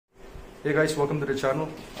Hey guys, welcome to the channel.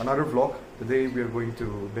 Another vlog. Today we are going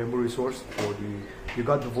to Bamboo Resource for the You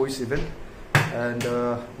Got the Voice event, and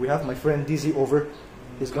we have my friend DZ over.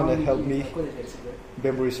 He's gonna help me.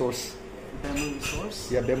 Bamboo Resource. Bamboo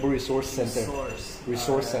Resource? Yeah, Bamboo Resource Center.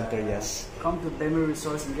 Resource Center, yes. Come to Bamboo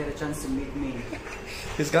Resource and get a chance to meet me.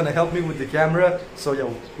 He's gonna help me with the camera, so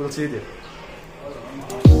yeah, we'll see you there.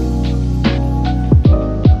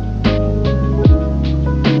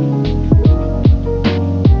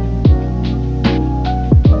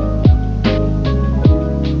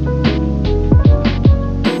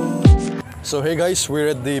 So hey guys, we're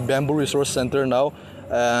at the Bamboo Resource Center now,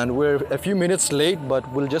 and we're a few minutes late, but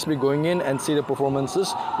we'll just be going in and see the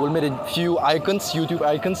performances. We'll make a few icons, YouTube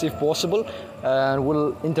icons if possible, and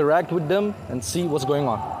we'll interact with them and see what's going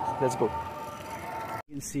on. Let's go. I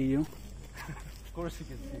can see you. Of course you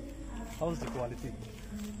can see. How's the quality?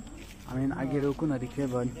 I mean, I get oku na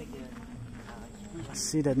dikhe, but I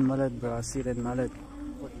see that mullet, bro. I see that mullet.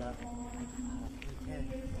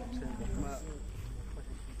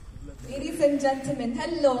 Ladies and gentlemen,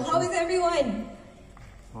 hello. How is everyone?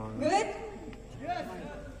 Good?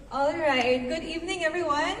 All right. Good evening,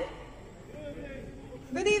 everyone.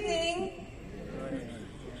 Good evening.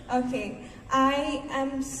 Okay. I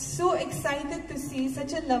am so excited to see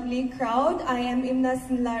such a lovely crowd. I am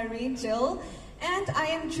Imnasnla Rachel, and I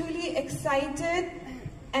am truly excited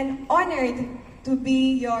and honored to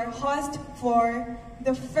be your host for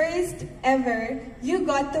the first ever You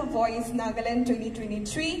Got the Voice Nagaland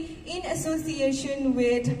 2023 in association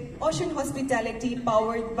with Ocean Hospitality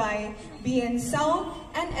powered by BN Sound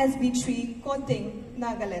and SB3 Koting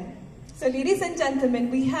Nagaland. So ladies and gentlemen,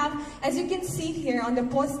 we have, as you can see here on the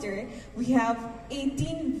poster, we have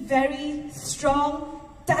 18 very strong,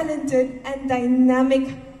 talented and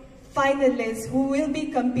dynamic finalists who will be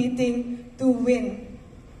competing to win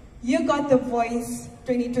You Got the Voice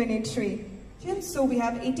 2023. So we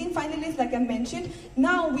have 18 finalists, like I mentioned.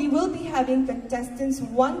 Now we will be having contestants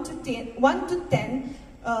 1 to 10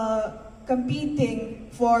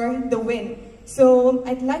 competing for the win. So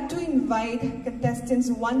I'd like to invite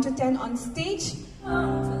contestants 1 to 10 on stage.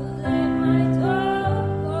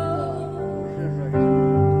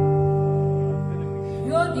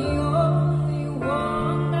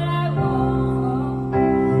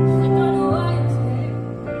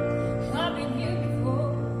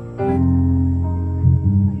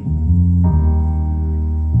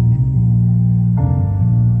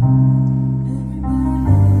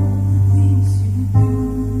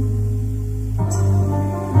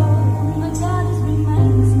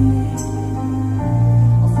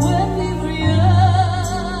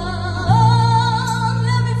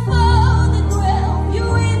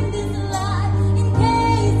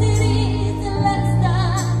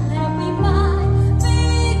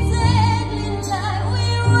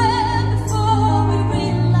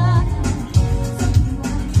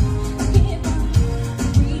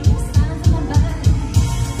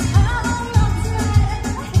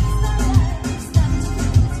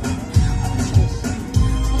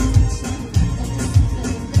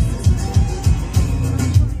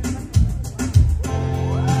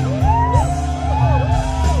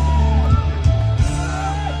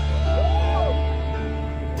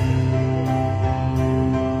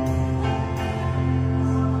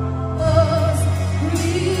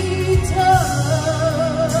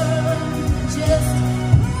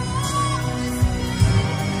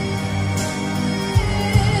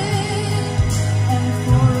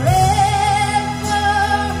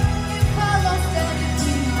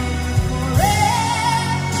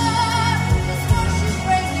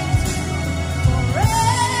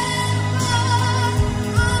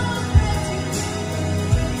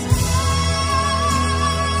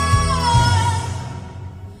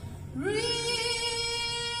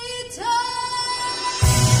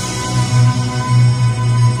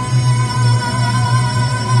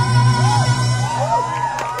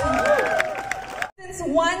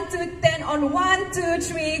 On 1, 2,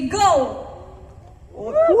 3, go!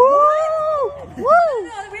 What? No,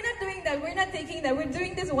 we're not doing that. We're not taking that. We're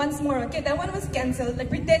doing this once more. Okay, that one was cancelled. Like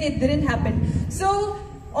pretend it didn't happen. So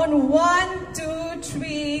on 1, 2,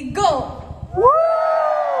 3, go! All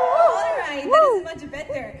right, that is much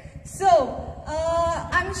better. So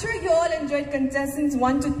I'm sure you all enjoyed contestants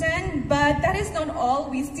 1 to 10, but that is not all.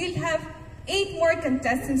 We still have 8 more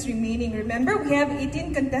contestants remaining. Remember, we have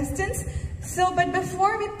 18 contestants. So, but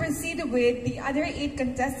before we proceed with the other 8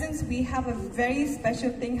 contestants, we have a very special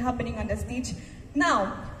thing happening on the stage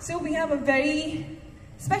now. So we have a very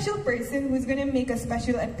special person who's going to make a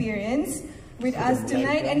special appearance with us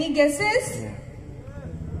tonight. Any guesses?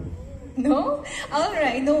 No?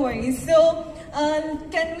 Alright, no worries. So,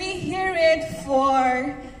 Can we hear it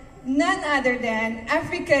for none other than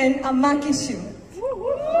African Amakishu?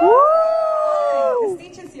 The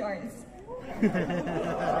stage is yours.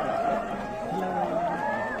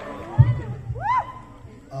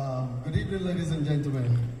 Good evening, ladies and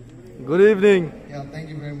gentlemen. Good evening. Yeah, thank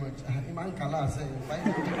you very much. Iman Kala saying,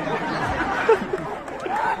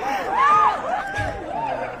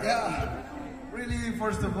 yeah, really,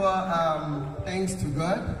 first of all, thanks to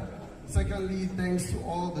God. Secondly, thanks to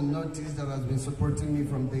all the naughties that has been supporting me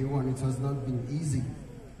from day one. It has not been easy.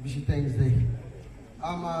 Bishi thanks day.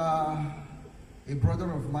 I'm a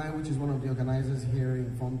brother of mine, which is one of the organizers here,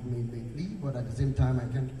 informed me lately, but at the same time, I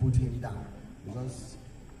can't put him down because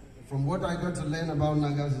from what I got to learn about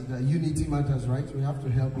Nagas is that unity matters, right? We have to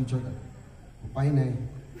help each other.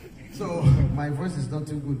 So my voice is not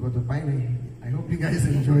too good, but I hope you guys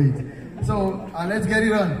enjoy it. So let's get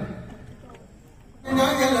it on.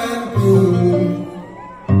 Nagaland,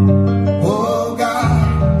 oh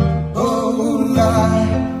God, oh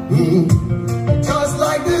Lord, just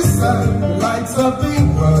like the sun, the lights of the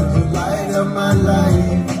world, you light up my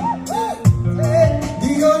life.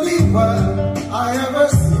 The only one I ever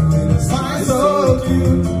see with a smile so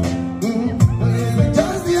cute.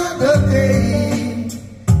 Just the other day,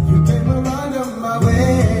 you came around on my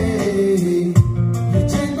way. You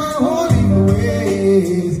changed my whole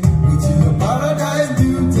ways with your paradise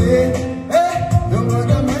beauty. Hey, no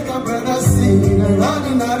wonder make a brother sing.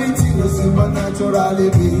 Ordinary was supernaturally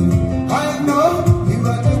being. I know you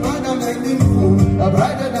are the one that made me move. A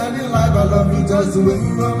brighter than the life. I love you just the way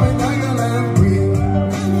you are, my Nagaland queen.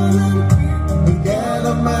 The girl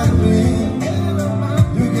of my dream.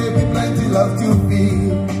 You gave me plenty love to feel.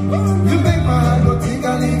 You make my heart go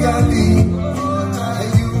tickly-gally.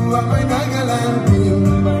 You are my Nagaland queen.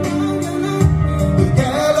 The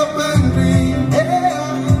girl of my dream.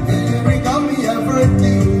 Yeah, you bring out me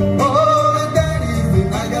everything. Oh, and that is the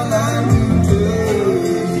Nagaland beauty.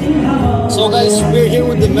 So guys, we're here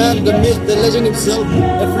with the man, the myth, the legend himself,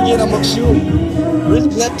 African Amakshu. Really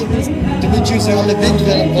glad to meet you, sir. I'm a big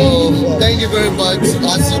fan. Oh, thank you very much.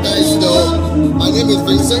 As you guys know, my name is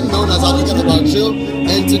Vincent, known as African Amakshu,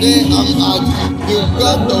 and today I'm at the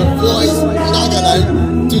God of Voice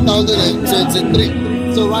Nagaland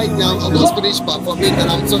 2023. So right now, I just finished performing, and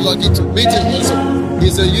I'm so lucky to meet him also.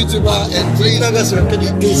 He's a YouTuber, and please, Naga, sir, can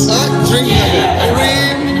you please Dream Naga.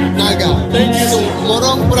 Dream Naga. Thank you. So,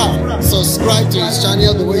 Morong Bra, subscribe to his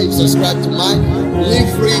channel the way you subscribe to mine. Live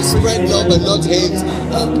free, spread love and not hate,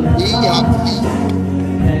 and be happy.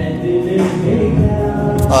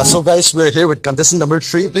 So guys, we're here with contestant number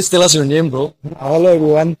 3. Please tell us your name, bro. Hello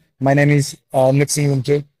everyone, my name is Mixing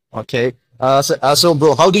Winter. Okay. So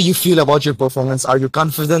bro, how do you feel about your performance? Are you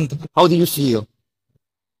confident? How do you feel?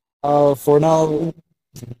 For now,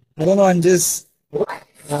 I don't know, I'm just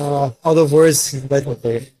out of words, but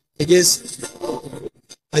okay. I guess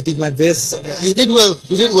I did my best. You did well.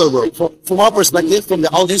 You did well, bro. From our perspective, from the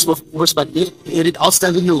audience perspective, you did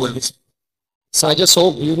outstandingly well. So I just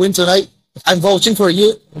hope you win tonight. I'm vouching for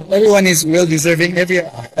you. Everyone is well deserving,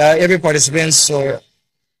 every participant, so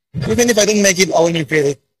even if I don't make it, I will feel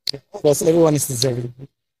it. Because everyone is deserving.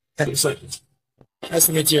 Thank you, sir. Nice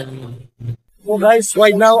to meet you. Well guys,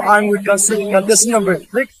 right now I'm with contestant number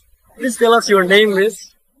 6. Please tell us your name,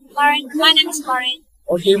 miss. Lauren, my name is Lauren.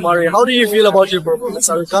 Okay, Mari, how do you feel about your performance?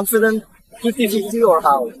 Are you confident? 50-50 or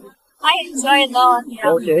how? I enjoy it all.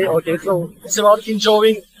 Yeah. Okay, so it's about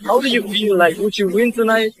enjoying. How do you feel? Like, would you win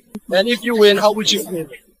tonight? And if you win, how would you feel?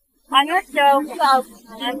 I'm not sure who else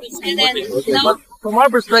I'm Okay. But from our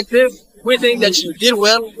perspective, we think that you did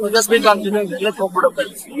well. So just be confident and let's hope for the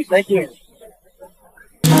best. Thank you.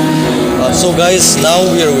 So guys, now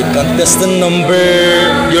we are with contestant number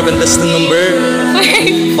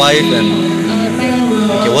 5 and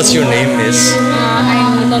okay, what's your name, miss?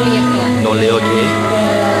 I'm Noli. Noli, okay.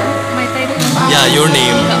 My title? Yeah, your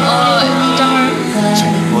name. Jamar.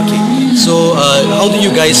 Okay. So, how do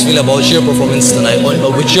you guys feel about your performance tonight?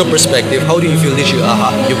 With your perspective, how do you feel that you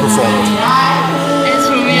performed? As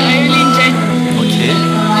for me, I really enjoyed Okay.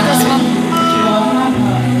 it was fun.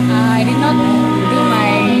 I did not do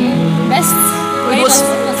my best. It was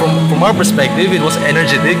from our perspective, it was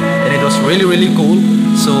energetic and it was really cool.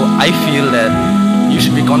 So I feel that you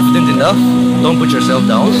should be confident enough. Don't put yourself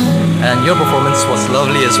down. And your performance was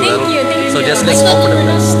lovely as well. Thank you. So just let's hope for the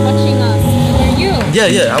best. Watching us. Were you?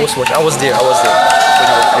 Yeah, I was watching. I was there. When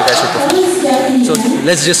you guys were performing. So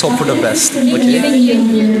let's just hope for the best. Okay. Thank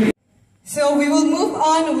you. So we will move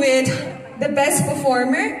on with the best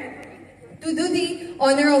performer. To do the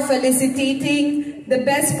honor of felicitating the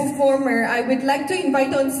best performer, I would like to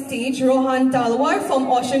invite on stage Rohan Talwar from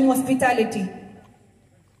Ocean Hospitality.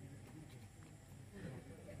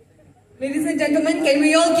 Ladies and gentlemen, can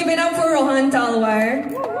we all give it up for Rohan Talwar?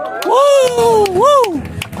 Woo! Woo!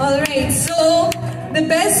 Alright, so the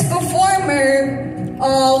best performer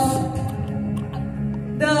of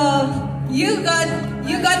the You Got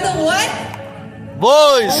the what?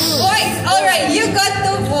 Voice! Voice! Alright, You Got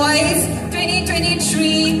the Voice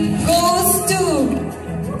 2023 goes to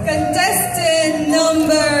contestant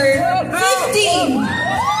number 15.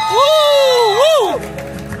 Woo! Woo!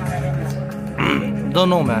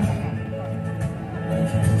 Don't know, man.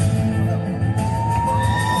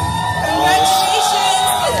 Congratulations,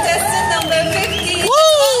 contestant number 15. Woo!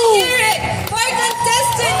 Let's hear it for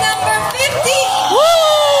contestant number 15. Woo!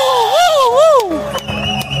 Woo! Woo!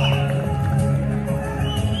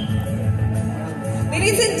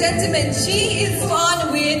 Ladies and gentlemen, she is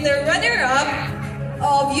on with the runner-up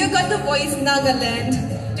of You Got the Voice Nagaland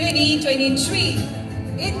 2023.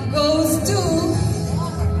 It goes to...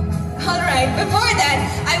 Alright, before that,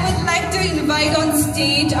 I would like to invite on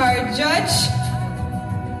stage our judge,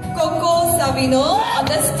 Coco Savino, on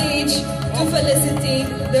the stage to felicitate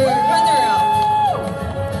the runner-up.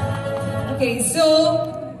 Okay, so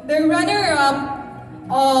the runner-up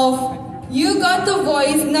of You Got the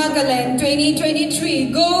Voice Nagaland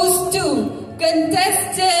 2023 goes to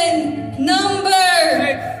contestant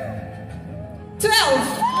number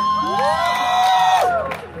 12.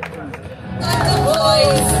 Got the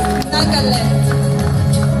Voice Nagaland.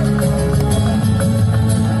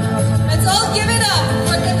 Let's all give it up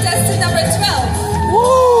for contestant number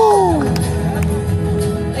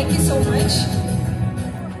 12. Thank you so much.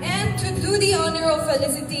 And to do the honor of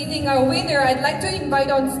felicitating our winner, I'd like to invite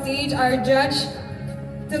on stage our judge,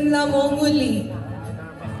 Tumlamo Muli.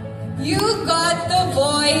 You Got the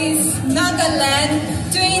Voice Nagaland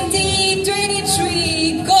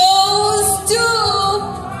 2023 goes to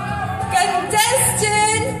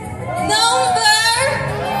contestant number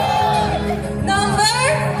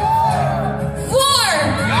 4.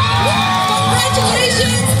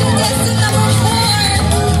 Congratulations, contestant number